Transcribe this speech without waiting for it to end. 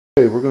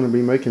Okay, we're going to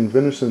be making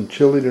venison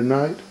chili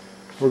tonight.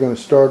 We're going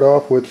to start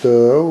off with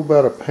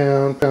about a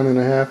pound and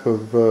a half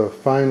of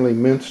finely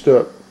minced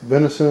up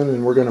venison,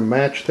 and we're going to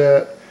match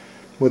that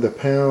with a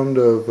pound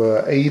of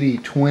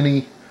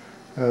 80/20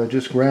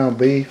 just ground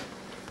beef.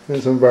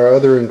 And some of our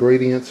other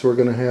ingredients, we're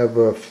going to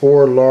have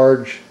 4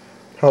 large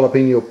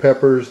jalapeno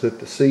peppers that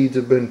the seeds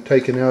have been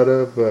taken out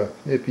of.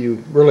 If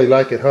you really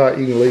like it hot,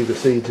 you can leave the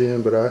seeds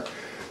in, but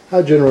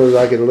I generally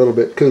like it a little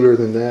bit cooler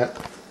than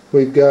that.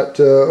 We've got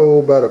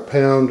about a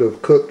pound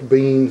of cooked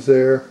beans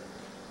there,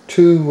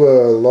 2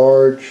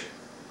 large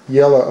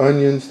yellow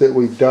onions that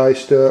we've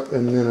diced up,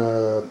 and then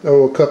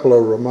a couple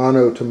of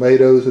Romano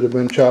tomatoes that have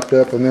been chopped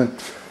up. And then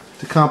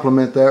to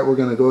complement that, we're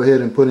going to go ahead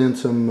and put in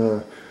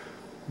some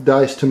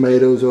diced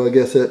tomatoes. I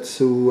guess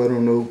that's, I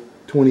don't know,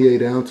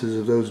 28 ounces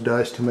of those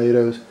diced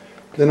tomatoes.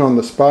 Then on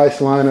the spice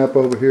lineup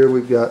over here,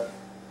 we've got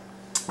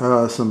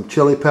some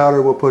chili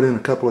powder. We'll put in a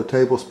couple of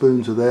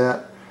tablespoons of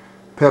that.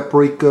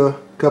 Paprika,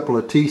 couple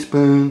of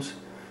teaspoons.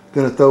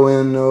 Gonna throw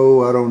in,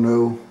 I don't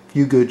know, a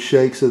few good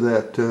shakes of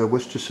that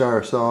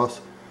Worcestershire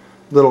sauce.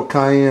 Little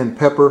cayenne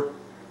pepper.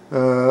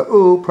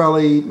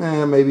 Probably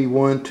maybe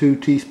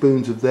 1-2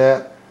 teaspoons of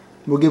that.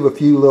 We'll give a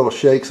few little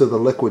shakes of the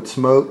liquid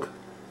smoke.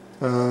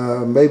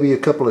 Maybe a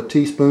couple of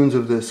teaspoons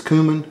of this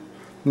cumin.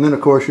 And then of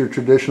course your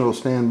traditional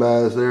standby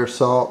is there,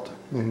 salt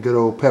and good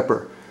old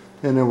pepper.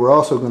 And then we're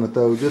also going to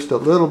throw just a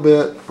little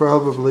bit,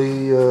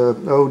 probably,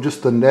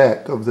 just the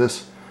neck of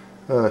this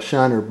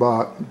Shiner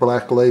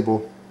Black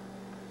Label.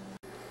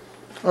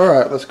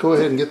 Alright, let's go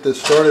ahead and get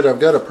this started. I've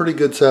got a pretty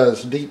good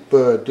sized deep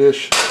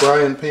dish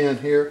frying pan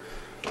here.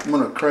 I'm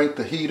going to crank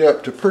the heat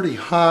up to pretty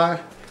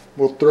high.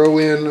 We'll throw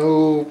in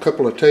a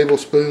couple of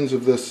tablespoons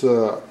of this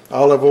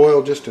olive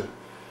oil just to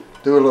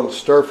do a little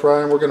stir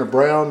fry. And we're going to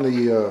brown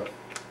the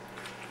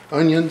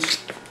onions.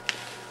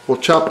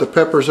 We'll chop the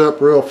peppers up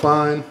real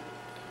fine.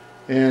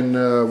 And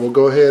we'll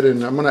go ahead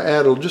and I'm going to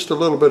add just a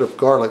little bit of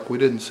garlic. We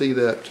didn't see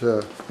that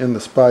in the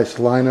spice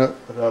lineup,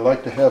 but I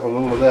like to have a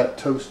little of that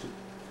toasted.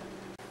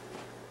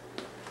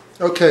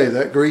 Okay,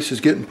 that grease is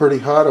getting pretty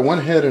hot. I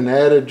went ahead and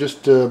added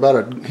just about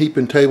a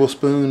heaping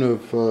tablespoon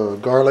of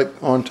garlic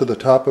onto the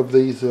top of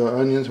these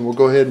onions, and we'll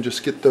go ahead and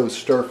just get those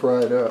stir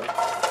fried up.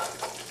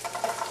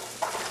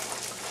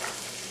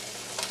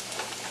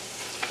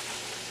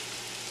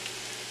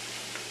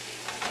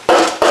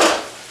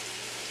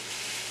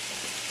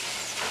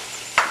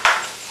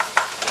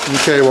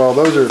 Okay, while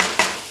those are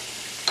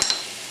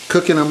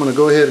cooking, I'm going to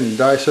go ahead and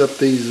dice up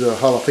these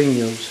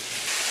jalapenos.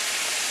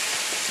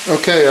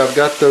 Okay, I've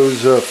got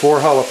those 4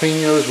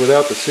 jalapenos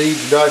without the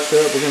seeds diced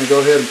up. We're going to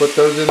go ahead and put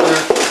those in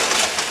there.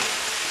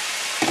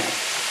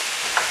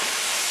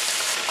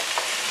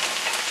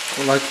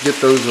 I like to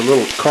get those a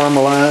little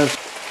caramelized.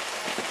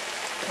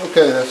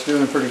 Okay, that's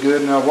doing pretty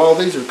good. Now while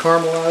these are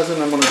caramelizing,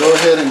 I'm going to go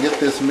ahead and get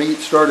this meat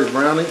started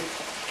browning.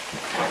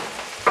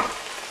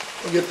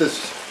 I'll get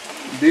this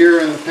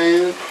deer in the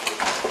pan.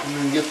 And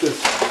then get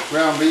this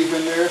ground beef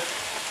in there.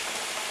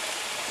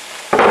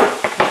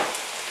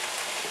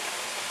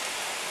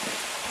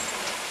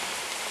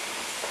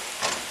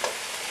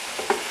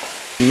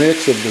 The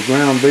mix of the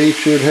ground beef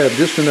should have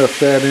just enough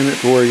fat in it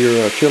to where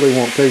your chili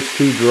won't taste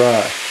too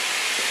dry.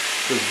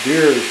 This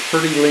deer is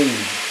pretty lean.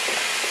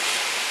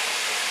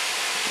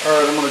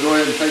 Alright, I'm going to go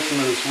ahead and take some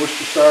of this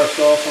Worcestershire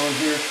sauce on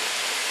here.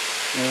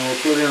 And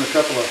we'll put in a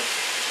couple of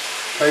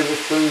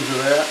tablespoons of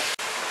that.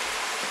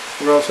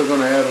 We're also going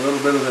to add a little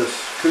bit of this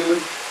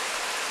cumin,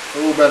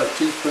 about a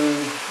teaspoon,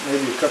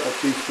 maybe a couple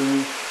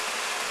teaspoons.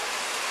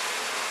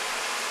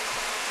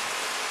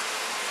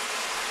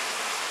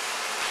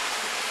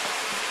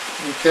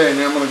 Okay,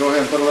 now I'm going to go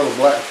ahead and put a little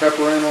black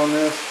pepper in on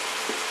this.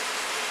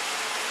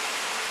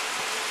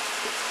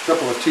 A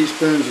couple of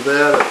teaspoons of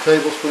that, a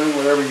tablespoon,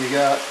 whatever you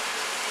got.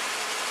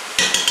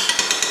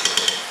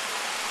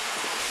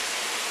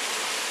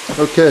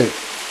 Okay.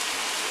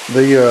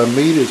 The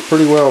meat is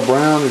pretty well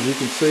browned. As you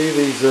can see,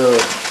 these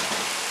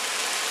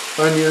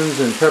onions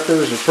and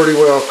peppers are pretty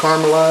well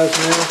caramelized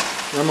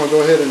now. I'm going to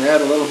go ahead and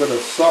add a little bit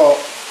of salt.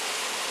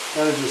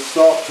 Kind of just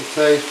salt to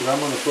taste, but I'm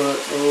going to put,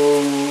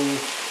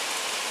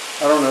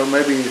 I don't know,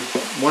 maybe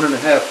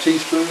 1½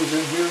 teaspoons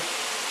in here.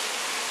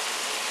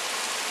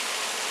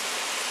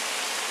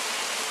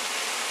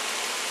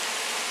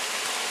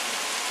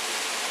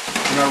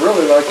 And I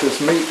really like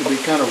this meat to be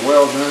kind of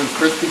well done,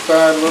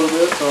 crispy-fied a little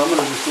bit, so I'm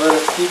going to just let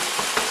it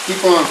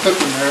keep on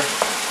cooking there.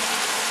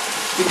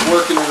 Keep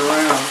working it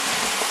around.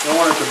 Don't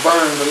want it to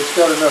burn, but it's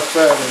got enough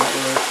fat in it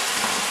where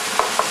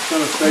it's going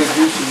to stay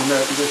juicy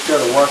enough. You just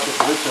got to watch it,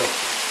 but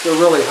it's a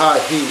really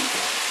high heat.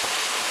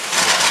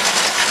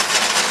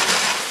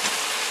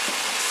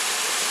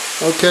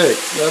 Okay,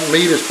 that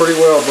meat is pretty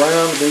well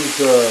browned.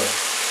 These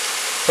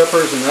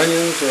peppers and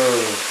onions are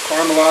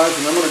caramelized,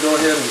 and I'm going to go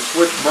ahead and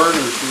switch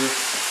burners here.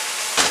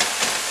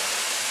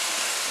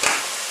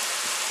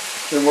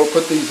 Then we'll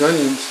put these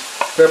onions,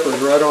 peppers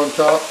right on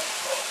top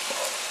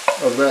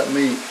of that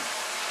meat.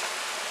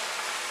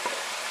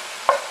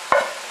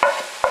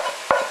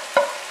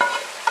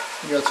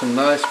 You got some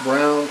nice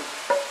brown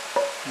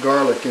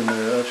garlic in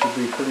there. That should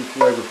be pretty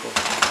flavorful.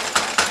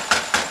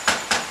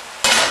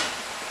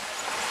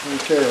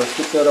 Okay, let's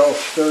get that all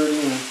stirred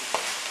in.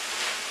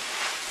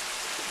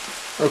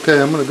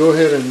 Okay, I'm going to go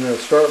ahead and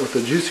start with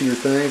the juicier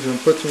things and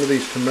put some of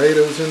these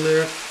tomatoes in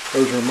there.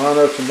 Those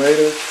Romano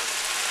tomatoes.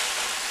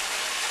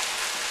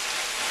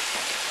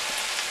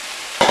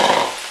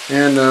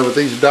 And with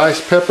these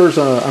diced peppers,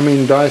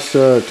 diced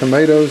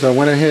tomatoes, I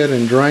went ahead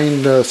and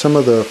drained some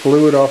of the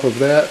fluid off of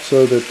that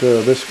so that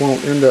this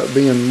won't end up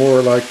being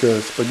more like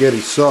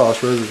spaghetti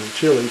sauce rather than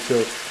chili.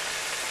 So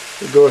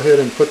we'll go ahead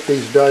and put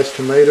these diced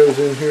tomatoes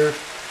in here.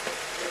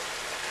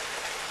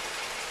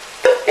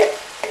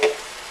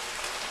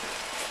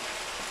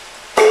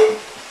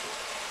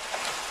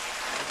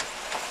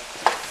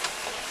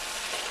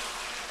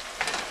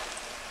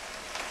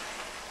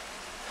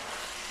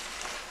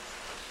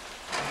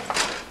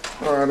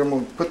 Alright, I'm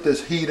going to put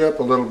this heat up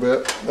a little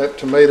bit. That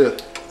tomato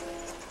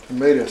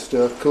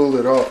stuff cooled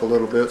it off a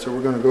little bit, so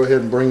we're going to go ahead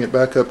and bring it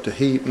back up to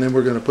heat, and then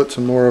we're going to put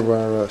some more of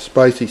our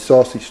spicy,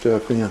 saucy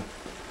stuff in.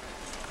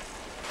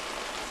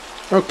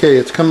 Okay,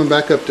 it's coming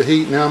back up to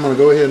heat. Now I'm going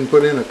to go ahead and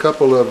put in a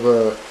couple of,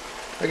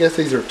 I guess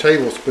these are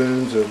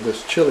tablespoons of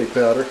this chili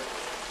powder.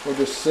 We'll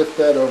just sift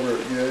that over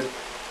it good.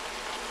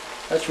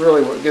 That's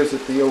really what gives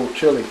it the old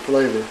chili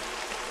flavor.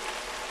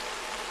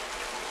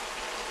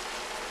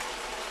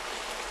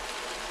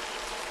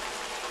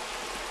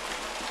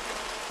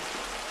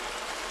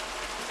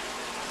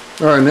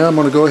 Alright, now I'm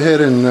going to go ahead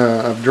and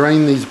I've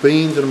drained these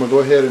beans, and I'm going to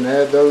go ahead and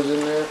add those in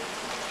there.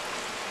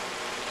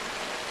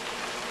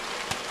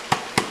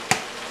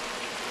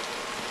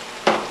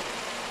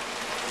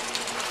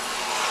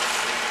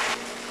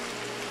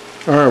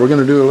 Alright, we're going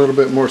to do a little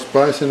bit more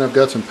spicing. I've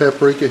got some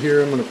paprika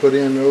here. I'm going to put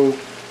in,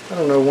 I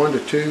don't know, 1 to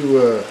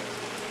 2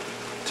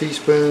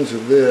 teaspoons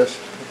of this.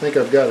 I think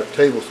I've got a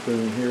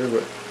tablespoon here,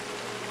 but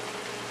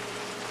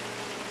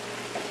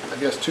I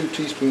guess 2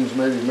 teaspoons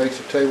maybe makes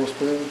a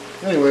tablespoon.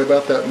 Anyway,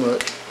 about that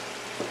much.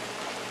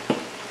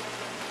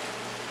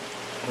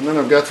 And then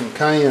I've got some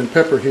cayenne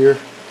pepper here.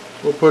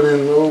 We'll put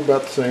in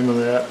about the same of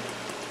that.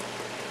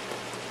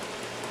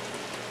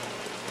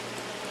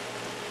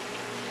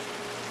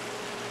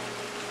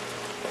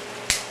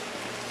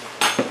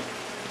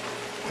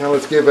 Now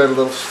let's give that a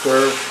little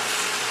stir.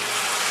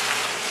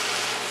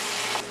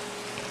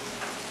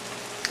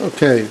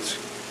 Okay, it's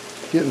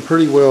getting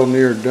pretty well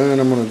near done.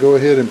 I'm going to go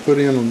ahead and put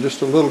in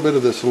just a little bit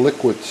of this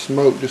liquid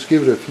smoke. Just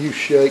give it a few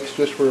shakes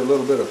just for a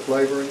little bit of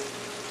flavoring.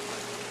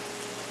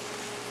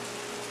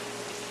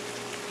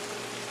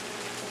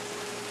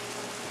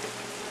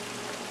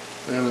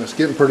 And it's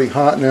getting pretty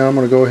hot now. I'm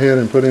going to go ahead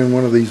and put in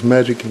one of these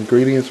magic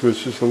ingredients, which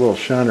is just a little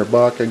Shiner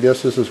Bock. I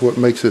guess this is what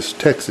makes this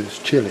Texas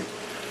chili.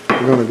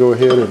 We're going to go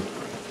ahead and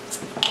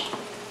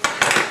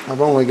I've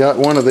only got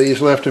one of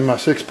these left in my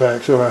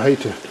 6-pack, so I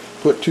hate to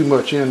put too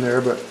much in there,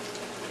 but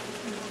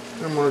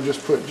I'm going to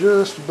just put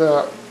just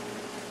about,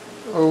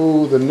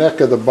 the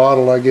neck of the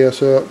bottle, I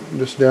guess, up,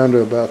 just down to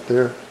about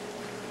there.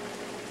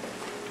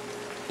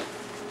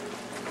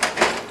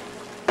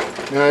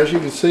 Now, as you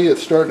can see,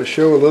 it's starting to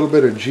show a little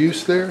bit of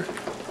juice there,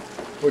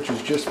 which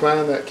is just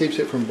fine. That keeps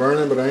it from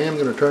burning, but I am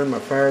going to turn my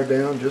fire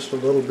down just a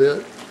little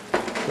bit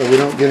so we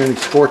don't get any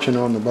scorching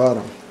on the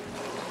bottom.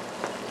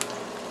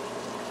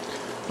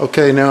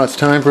 Okay, now it's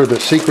time for the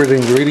secret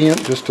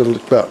ingredient. Just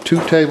about 2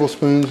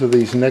 tablespoons of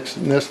these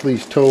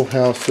Nestle's Toll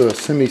House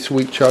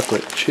semi-sweet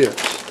chocolate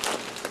chips.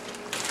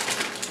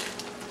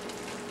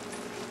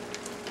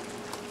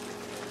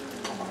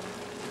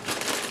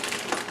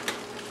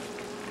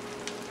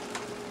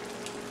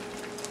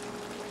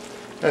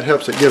 That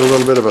helps it get a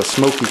little bit of a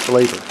smoky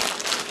flavor.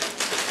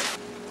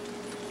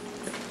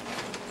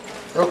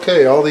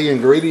 Okay, all the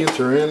ingredients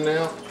are in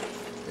now.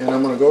 And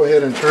I'm going to go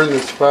ahead and turn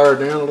this fire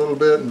down a little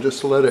bit and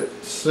just let it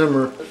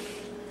simmer.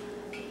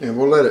 And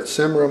we'll let it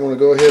simmer. I'm going to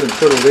go ahead and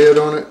put a lid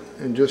on it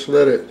and just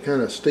let it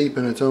kind of steep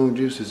in its own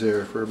juices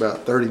there for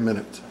about 30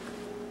 minutes.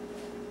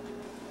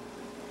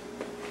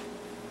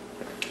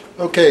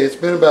 Okay, it's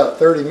been about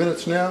 30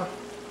 minutes now,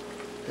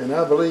 and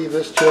I believe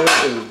this chili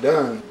is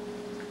done.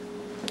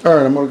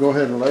 Alright, I'm going to go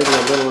ahead and ladle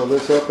a little of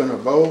this up in a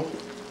bowl,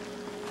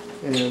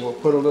 and we'll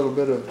put a little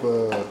bit of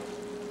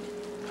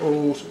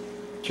old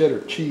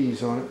cheddar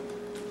cheese on it.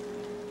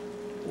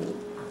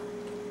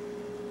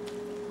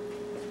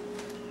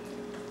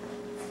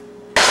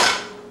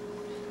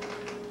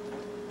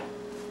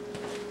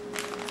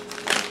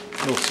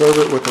 We'll serve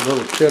it with a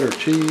little cheddar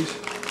cheese.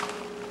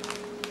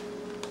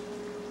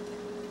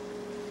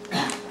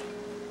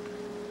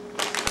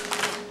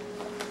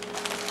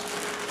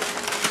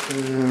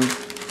 And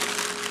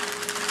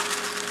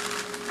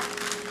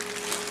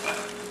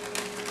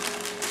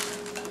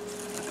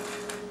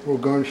we'll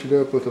garnish it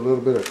up with a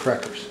little bit of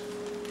crackers.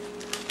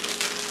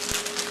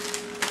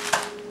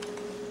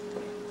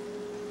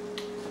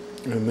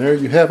 And there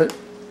you have it,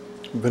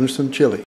 venison chili.